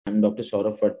I'm Dr.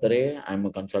 Saurabh Fattare. I'm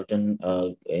a consultant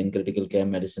in critical care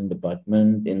medicine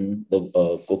department in the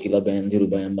Kokilaben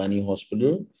Dhirubhai Ambani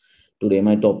Hospital. Today,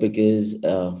 my topic is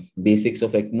basics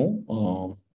of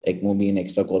ECMO, ECMO being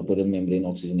extracorporeal membrane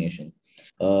oxygenation.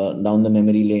 Down the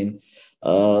memory lane,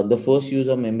 the first use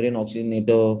of membrane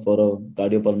oxygenator for a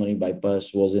cardiopulmonary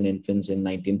bypass was in infants in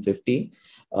 1950.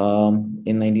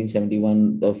 In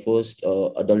 1971, the first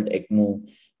adult ECMO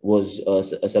was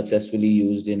successfully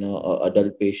used in an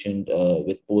adult patient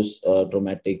with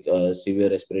post-traumatic severe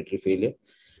respiratory failure.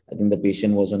 I think the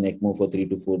patient was on ECMO for 3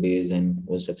 to 4 days and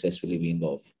was successfully weaned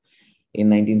off. In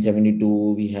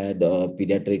 1972, we had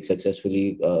pediatric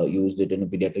successfully used it in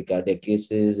pediatric cardiac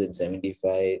cases, in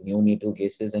 75 neonatal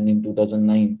cases, and in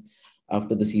 2009,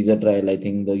 after the Caesar trial, I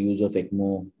think the use of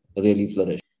ECMO really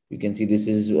flourished. You can see this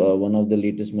is one of the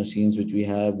latest machines which we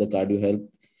have, the CardioHelp,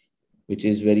 which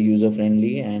is very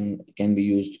user-friendly and can be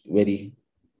used very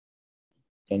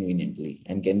conveniently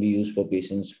and can be used for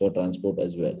patients for transport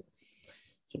as well.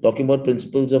 So talking about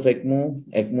principles of ECMO,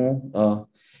 ECMO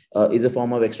is a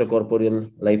form of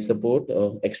extracorporeal life support.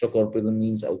 Extracorporeal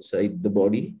means outside the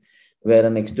body, where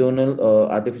an external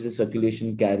artificial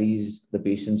circulation carries the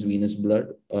patient's venous blood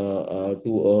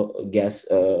to a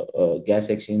gas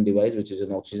exchange device, which is an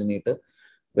oxygenator,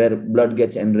 where blood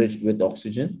gets enriched with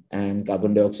oxygen and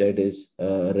carbon dioxide is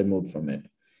removed from it.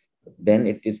 Then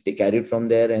it is carried from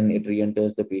there and it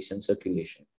re-enters the patient's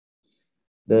circulation.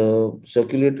 The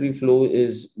circulatory flow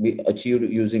is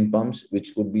achieved using pumps,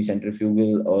 which could be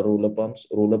centrifugal or roller pumps.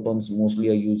 Roller pumps mostly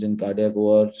are used in cardiac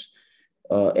wards.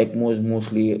 ECMOs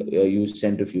mostly use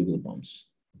centrifugal pumps.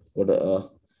 But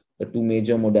the two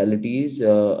major modalities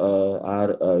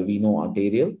are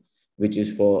veno-arterial, which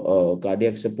is for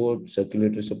cardiac support,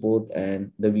 circulatory support,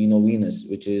 and the veno-venous,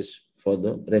 which is for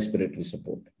the respiratory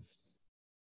support.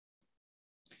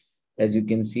 As you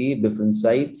can see, different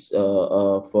sites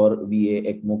for VA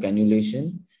ECMO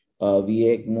cannulation.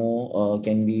 VA ECMO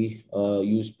can be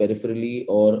used peripherally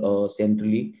or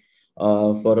centrally.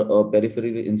 For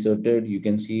peripherally inserted, you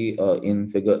can see in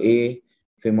figure A,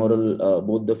 femoral,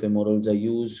 both the femorals are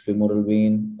used, femoral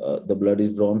vein, the blood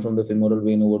is drawn from the femoral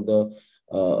vein over the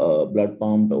blood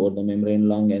pump or the membrane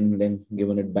lung and then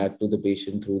given it back to the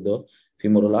patient through the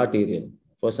femoral arterial.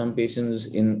 For some patients,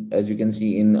 as you can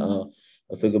see in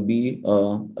figure B,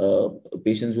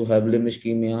 patients who have limb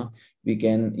ischemia, we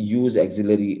can use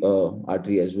axillary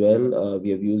artery as well. We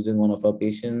have used in one of our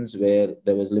patients where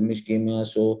there was limb ischemia.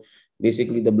 So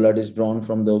basically the blood is drawn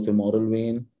from the femoral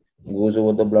vein, goes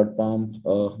over the blood pump,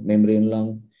 membrane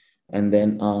lung, and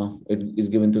then it is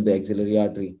given to the axillary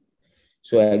artery.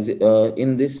 So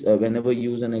in this, whenever you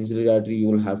use an axillary artery, you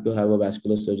will have to have a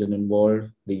vascular surgeon involved.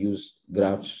 They use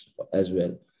grafts as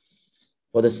well.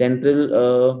 For the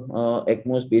central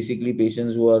ECMOs, basically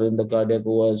patients who are in the cardiac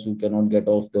ORs who cannot get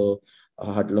off the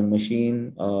heart-lung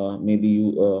machine, maybe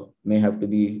you may have to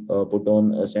be put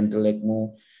on a central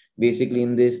ECMO. Basically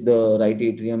in this, the right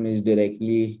atrium is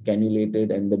directly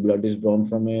cannulated and the blood is drawn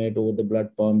from it over the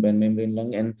blood pump and membrane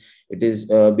lung, and it is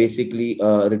basically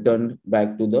returned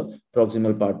back to the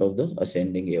proximal part of the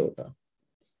ascending aorta.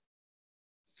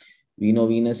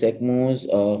 Veno-venous ECMOs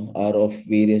are of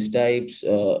various types.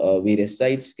 Various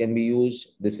sites can be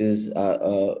used. This is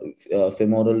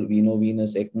femoral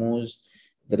veno-venous ECMOs.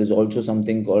 There is also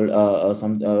something called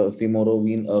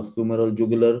femoral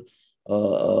jugular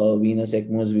venous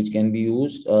ECMOs, which can be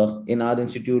used. In our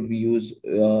institute, we use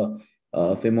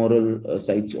femoral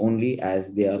sites only,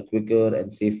 as they are quicker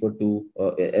and safer to.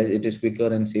 It is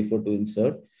quicker and safer to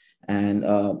insert, and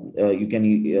you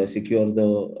can secure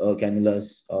the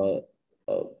cannulas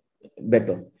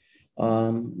better.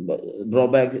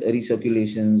 Drawback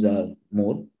recirculations are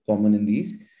more common in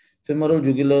these. Femoral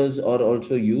jugulars are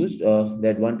also used. The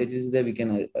advantage is that we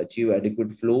can achieve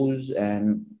adequate flows,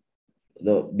 and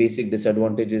the basic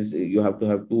disadvantage is you have to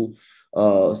have two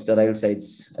sterile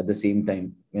sites at the same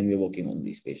time when we're working on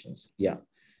these patients. Yeah.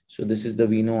 So this is the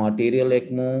veno-arterial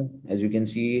ECMO. As you can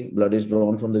see, blood is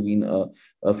drawn from the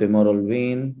femoral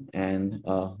vein and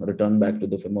returned back to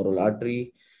the femoral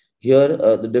artery. Here,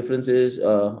 the difference is,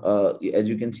 as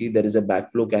you can see, there is a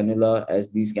backflow cannula. As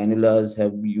these cannulas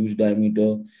have huge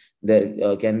diameter,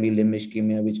 there can be limb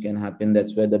ischemia, which can happen.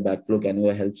 That's where the backflow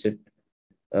cannula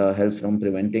helps from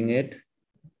preventing it.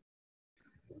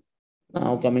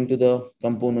 Now, coming to the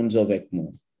components of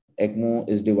ECMO. ECMO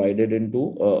is divided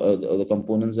into, the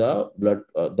components are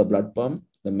the blood pump,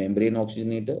 the membrane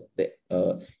oxygenator, the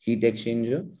heat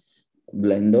exchanger,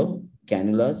 blender,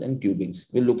 cannulas, and tubings.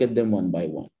 We'll look at them one by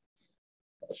one.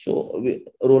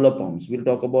 Roller pumps. We'll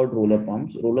talk about roller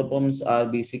pumps. Roller pumps are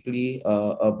basically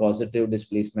a positive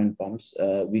displacement pumps,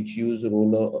 which use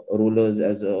rollers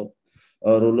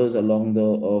along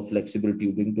the flexible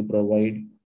tubing to provide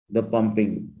the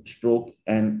pumping, stroke,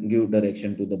 and give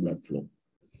direction to the blood flow.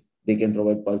 They can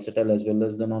provide pulsatile as well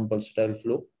as the non-pulsatile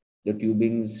flow. The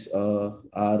tubings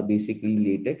are basically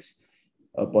latex,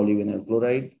 polyvinyl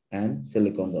chloride, and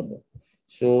silicon rubber.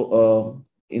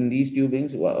 In these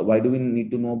tubings, why do we need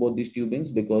to know about these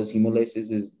tubings? Because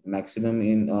hemolysis is maximum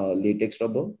in latex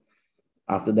rubber.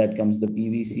 After that comes the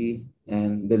PVC,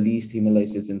 and the least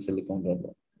hemolysis in silicon rubber.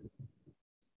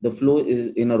 The flow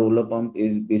is in a roller pump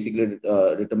is basically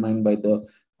determined by the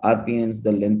RPMs,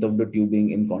 the length of the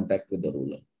tubing in contact with the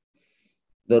roller.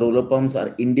 The roller pumps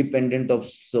are independent of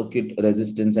circuit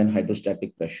resistance and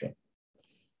hydrostatic pressure.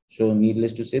 So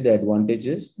needless to say, the advantage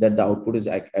is that the output is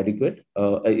accurate,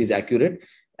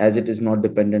 as it is not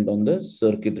dependent on the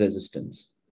circuit resistance.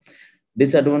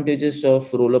 Disadvantages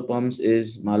of roller pumps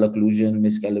is malocclusion,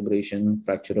 miscalibration,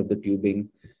 fracture of the tubing,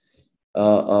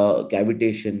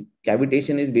 cavitation.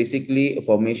 Cavitation is basically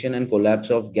formation and collapse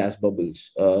of gas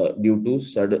bubbles due to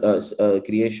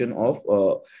creation of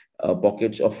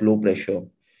pockets of low pressure.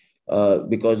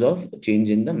 Because of change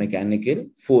in the mechanical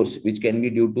force, which can be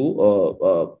due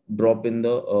to drop in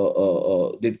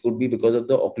the, it could be because of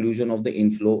the occlusion of the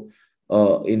inflow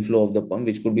of the pump,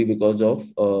 which could be because of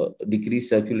decreased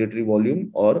circulatory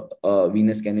volume or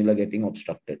venous cannula getting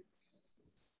obstructed.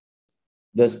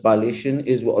 The spallation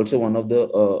is also one of the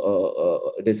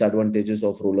disadvantages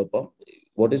of roller pump.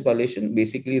 What is spallation?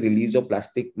 Basically release of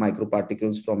plastic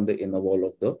microparticles from the inner wall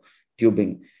of the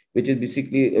tubing, which is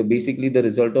basically the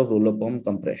result of roller pump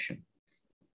compression.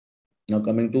 Now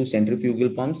coming to centrifugal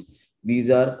pumps, these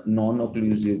are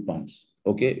non-occlusive pumps,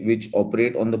 okay, which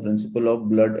operate on the principle of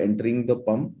blood entering the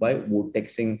pump by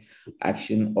vortexing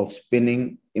action of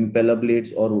spinning impeller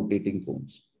blades or rotating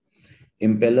cones.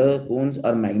 Impeller cones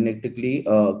are magnetically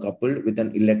coupled with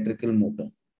an electrical motor,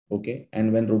 okay,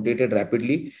 and when rotated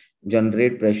rapidly,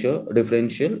 generate pressure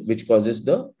differential, which causes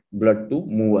the blood to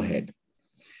move ahead.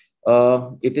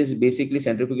 It is basically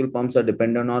centrifugal pumps are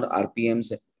dependent on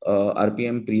RPMs,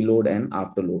 RPM preload and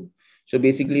afterload. So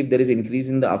basically, if there is increase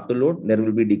in the afterload, there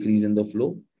will be decrease in the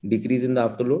flow. Decrease in the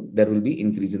afterload, there will be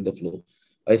increase in the flow.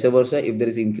 Vice versa, if there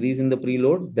is increase in the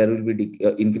preload, there will be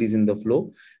increase in the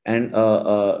flow, and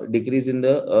decrease in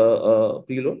the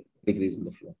preload, decrease in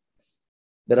the flow.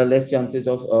 There are less chances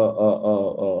of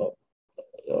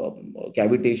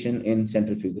cavitation in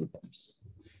centrifugal pumps.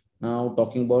 Now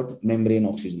talking about membrane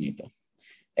oxygenator.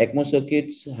 ECMO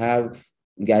circuits have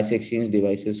gas exchange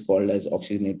devices called as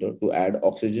oxygenator to add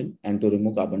oxygen and to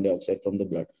remove carbon dioxide from the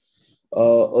blood.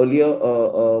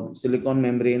 Earlier, silicon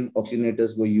membrane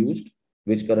oxygenators were used,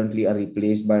 which currently are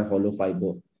replaced by hollow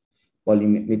fiber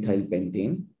polymethyl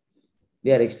pentane.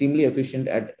 They are extremely efficient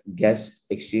at gas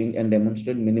exchange and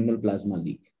demonstrate minimal plasma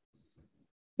leak.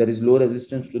 There is low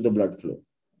resistance to the blood flow.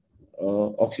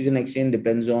 Oxygen exchange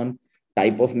depends on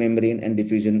type of membrane and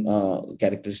diffusion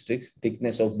characteristics,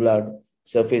 thickness of blood,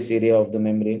 surface area of the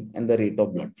membrane, and the rate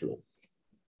of blood flow.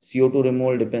 CO2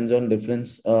 removal depends on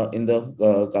difference in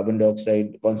the carbon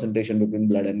dioxide concentration between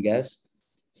blood and gas,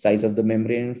 size of the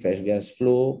membrane, fresh gas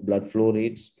flow, blood flow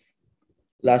rates.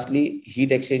 Lastly, heat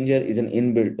exchanger is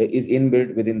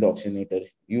inbuilt within the oxygenator,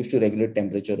 used to regulate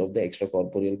temperature of the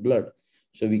extracorporeal blood.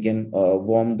 So we can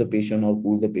warm the patient or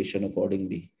cool the patient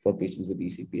accordingly for patients with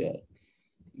ECPR.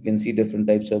 You can see different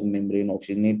types of membrane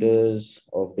oxygenators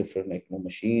of different ECMO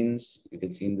machines. You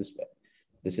can see in this.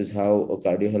 This is how a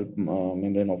CardioHelp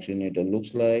membrane oxygenator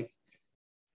looks like.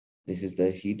 This is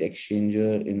the heat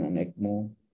exchanger in an ECMO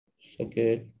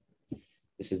circuit.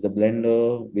 This is the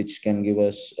blender, which can give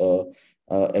us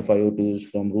FiO2s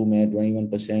from room air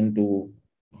 21% to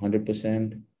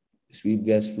 100%. Sweep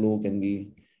gas flow can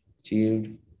be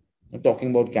achieved. Now,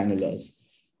 talking about cannulas.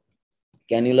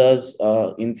 Cannulas,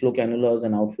 inflow cannulas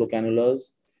and outflow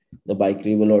cannulas, the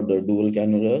bicaval or the dual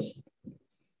cannulas.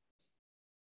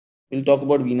 We'll talk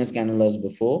about venous cannulas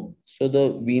before. So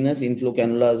the venous inflow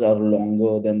cannulas are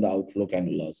longer than the outflow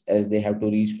cannulas, as they have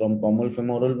to reach from common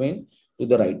femoral vein to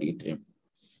the right atrium.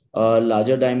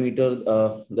 Larger diameter,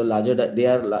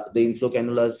 the inflow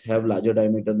cannulas have larger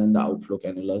diameter than the outflow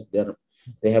cannulas.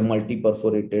 They have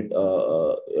multi-perforated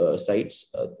sites,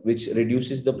 which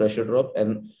reduces the pressure drop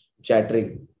and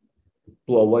chattering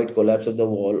to avoid collapse of the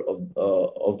wall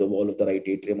of the right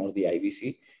atrium or the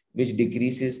IVC, which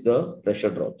decreases the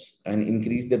pressure drops and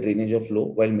increase the drainage of flow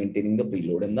while maintaining the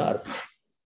preload and the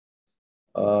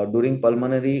RPM. During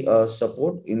pulmonary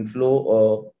support,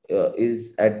 inflow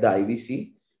is at the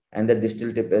IVC and the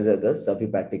distal tip is at the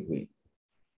subhepatic vein.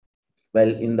 while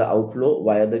in the outflow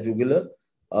via the jugular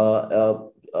uh, uh,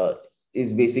 uh,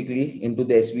 is basically into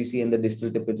the SVC and the distal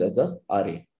tip is at the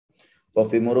RA. For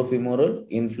femorofemoral,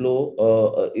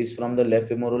 inflow is from the left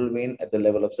femoral vein at the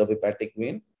level of subhepatic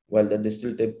vein, while the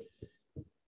distal tip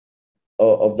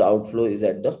of the outflow is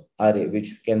at the RA,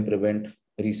 which can prevent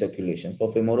recirculation. For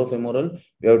femorofemoral,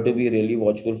 we have to be really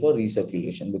watchful for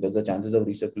recirculation because the chances of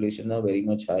recirculation are very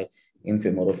much high in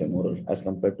femorofemoral as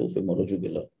compared to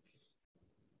femorojugular.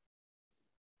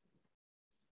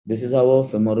 This is how a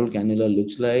femoral cannula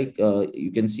looks like.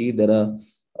 You can see there are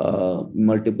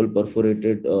multiple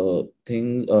perforated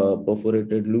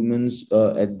perforated lumens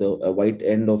at the white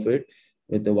end of it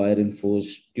with the wire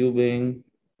reinforced tubing.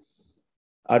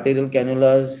 Arterial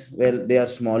cannulas, well, they are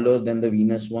smaller than the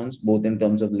venous ones, both in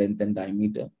terms of length and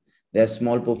diameter. They have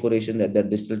small perforation at the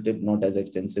distal tip, not as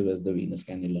extensive as the venous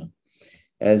cannula.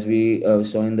 As we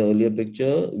saw in the earlier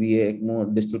picture, VA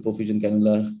ECMO distal perfusion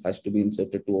cannula has to be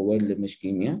inserted to avoid limb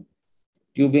ischemia.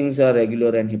 Tubings are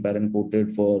regular and heparin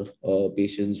coated for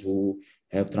patients who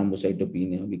have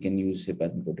thrombocytopenia. We can use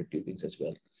heparin coated tubings as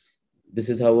well. This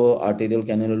is how an arterial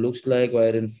cannula looks like,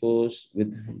 wire reinforced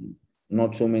with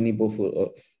not so many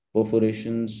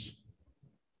perforations.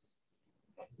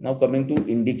 Now coming to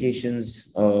indications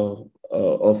of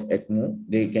ECMO,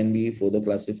 they can be further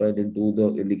classified into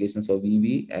the indications for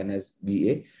VV and as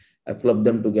VA. I've clubbed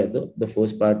them together. The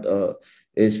first part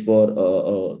is for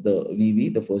the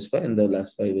VV, the first five, and the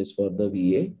last five is for the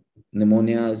VA.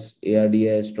 Pneumonias,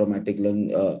 ARDS, traumatic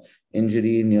lung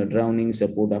injury, near drowning,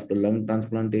 support after lung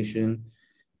transplantation,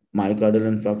 myocardial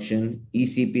infarction,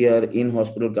 ECPR in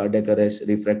hospital cardiac arrest,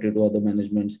 refractory to other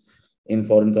managements. In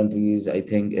foreign countries, I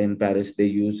think in Paris, they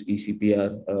use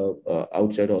ECPR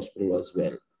outside hospital as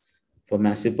well. For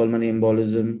massive pulmonary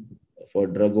embolism, for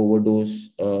drug overdose,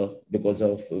 because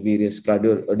of various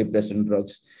cardiodepressant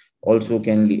drugs, also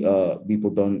can be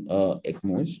put on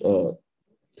ECMOs.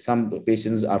 Some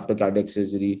patients after cardiac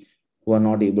surgery who are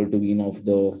not able to wean off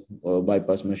the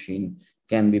bypass machine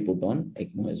can be put on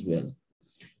ECMO as well.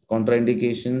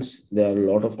 Contraindications, there are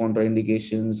a lot of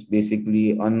contraindications,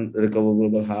 basically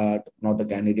unrecoverable heart, not a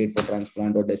candidate for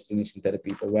transplant or destination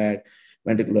therapy for VAD,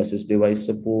 ventricular assist device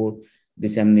support,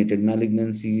 disseminated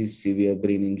malignancies, severe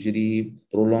brain injury,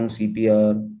 prolonged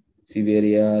CPR,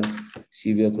 severe AR,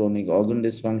 severe chronic organ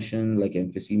dysfunction like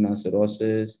emphysema,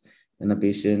 cirrhosis, and a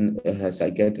patient has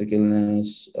psychiatric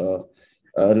illness.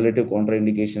 Relative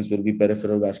contraindications will be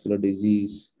peripheral vascular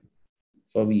disease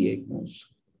for VA ECMOs.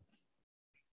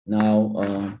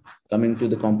 Now, coming to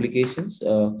the complications,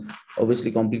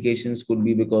 obviously complications could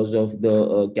be because of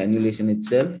the cannulation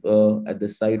itself. At the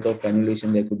site of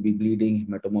cannulation, there could be bleeding,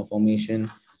 hematoma formation,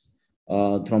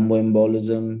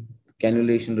 thromboembolism,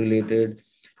 cannulation related,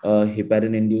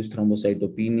 heparin-induced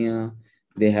thrombocytopenia.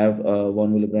 They have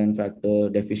von Willebrand factor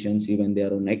deficiency when they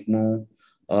are on ECMO.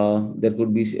 There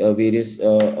could be various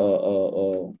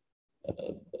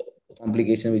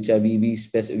complications which are VV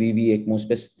ECMO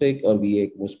specific or VA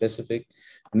ECMO specific.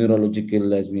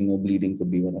 Neurological, as we know, bleeding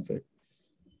could be one of it.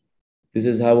 This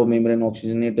is how a membrane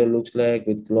oxygenator looks like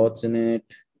with clots in it.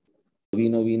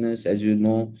 Venous, as you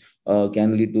know,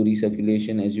 can lead to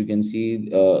recirculation. As you can see,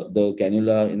 the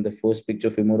cannula in the first picture,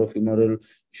 femorofemoral,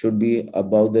 should be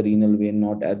above the renal vein,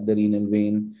 not at the renal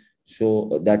vein.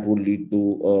 So that would lead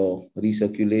to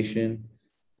recirculation.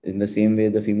 In the same way,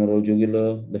 the femoral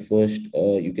jugular, the first,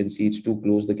 you can see it's too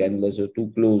close. The cannulas are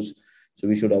too close. So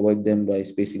we should avoid them by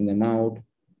spacing them out.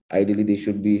 Ideally, they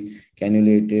should be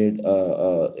cannulated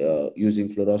using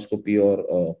fluoroscopy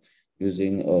or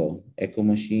using echo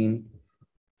machine.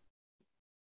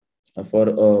 For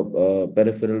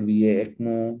peripheral VA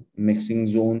ECMO, mixing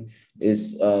zone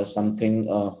is something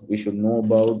we should know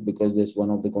about because there's one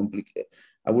of the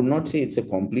I would not say it's a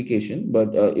complication, but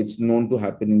it's known to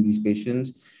happen in these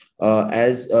patients.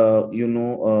 As you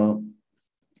know,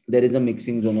 there is a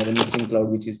mixing zone or a mixing cloud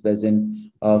which is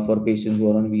present for patients who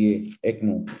are on VA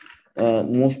ECMO.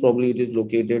 Most probably it is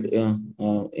located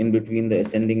in between the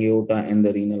ascending aorta and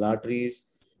the renal arteries.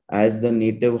 As the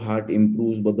native heart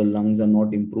improves, but the lungs are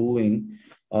not improving,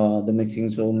 the mixing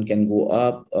zone can go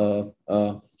up.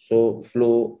 So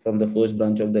flow from the first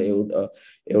branch of the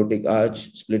aortic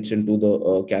arch splits into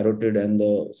the carotid and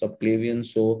the subclavian.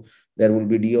 So there will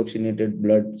be deoxygenated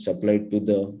blood supplied to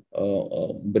the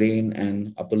brain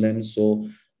and upper limbs. So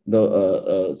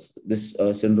this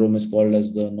syndrome is called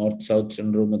as the north-south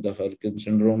syndrome or the hurricane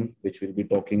syndrome, which we'll be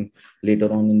talking later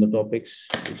on in the topics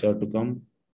which are to come.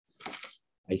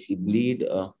 I see bleed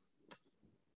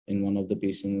in one of the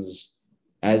patients.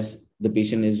 As the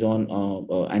patient is on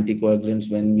anticoagulants,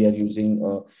 when we are using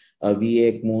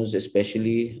VA ECMOs,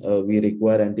 especially, we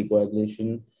require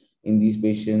anticoagulation. in these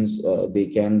patients, they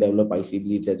can develop IC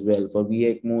bleeds as well. For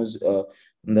VA ECMOs,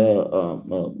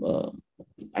 the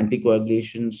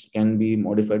anticoagulations can be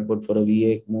modified, but for a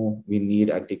VA ECMO, we need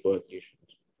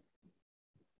anticoagulations.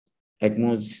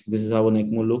 ECMOs, this is how an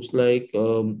ECMO looks like.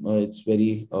 It's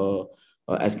very,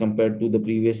 as compared to the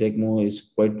previous ECMO,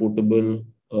 is quite portable.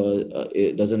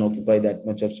 It doesn't occupy that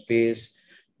much of space.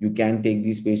 You can take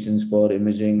these patients for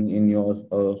imaging in your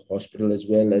hospital, as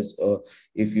well as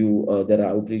if you, there are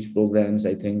outreach programs.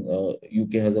 I think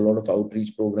UK has a lot of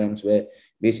outreach programs where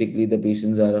basically the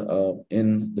patients are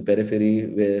in the periphery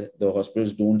where the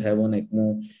hospitals don't have an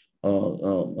ECMO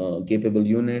capable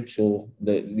unit. So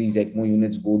these ECMO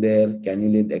units go there,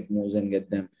 cannulate ECMOs and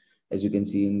get them, as you can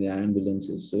see, in the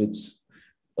ambulances. So it's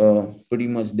pretty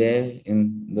much there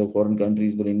in the foreign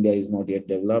countries, but India is not yet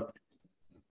developed.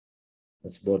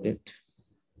 That's about it.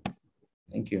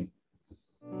 Thank you.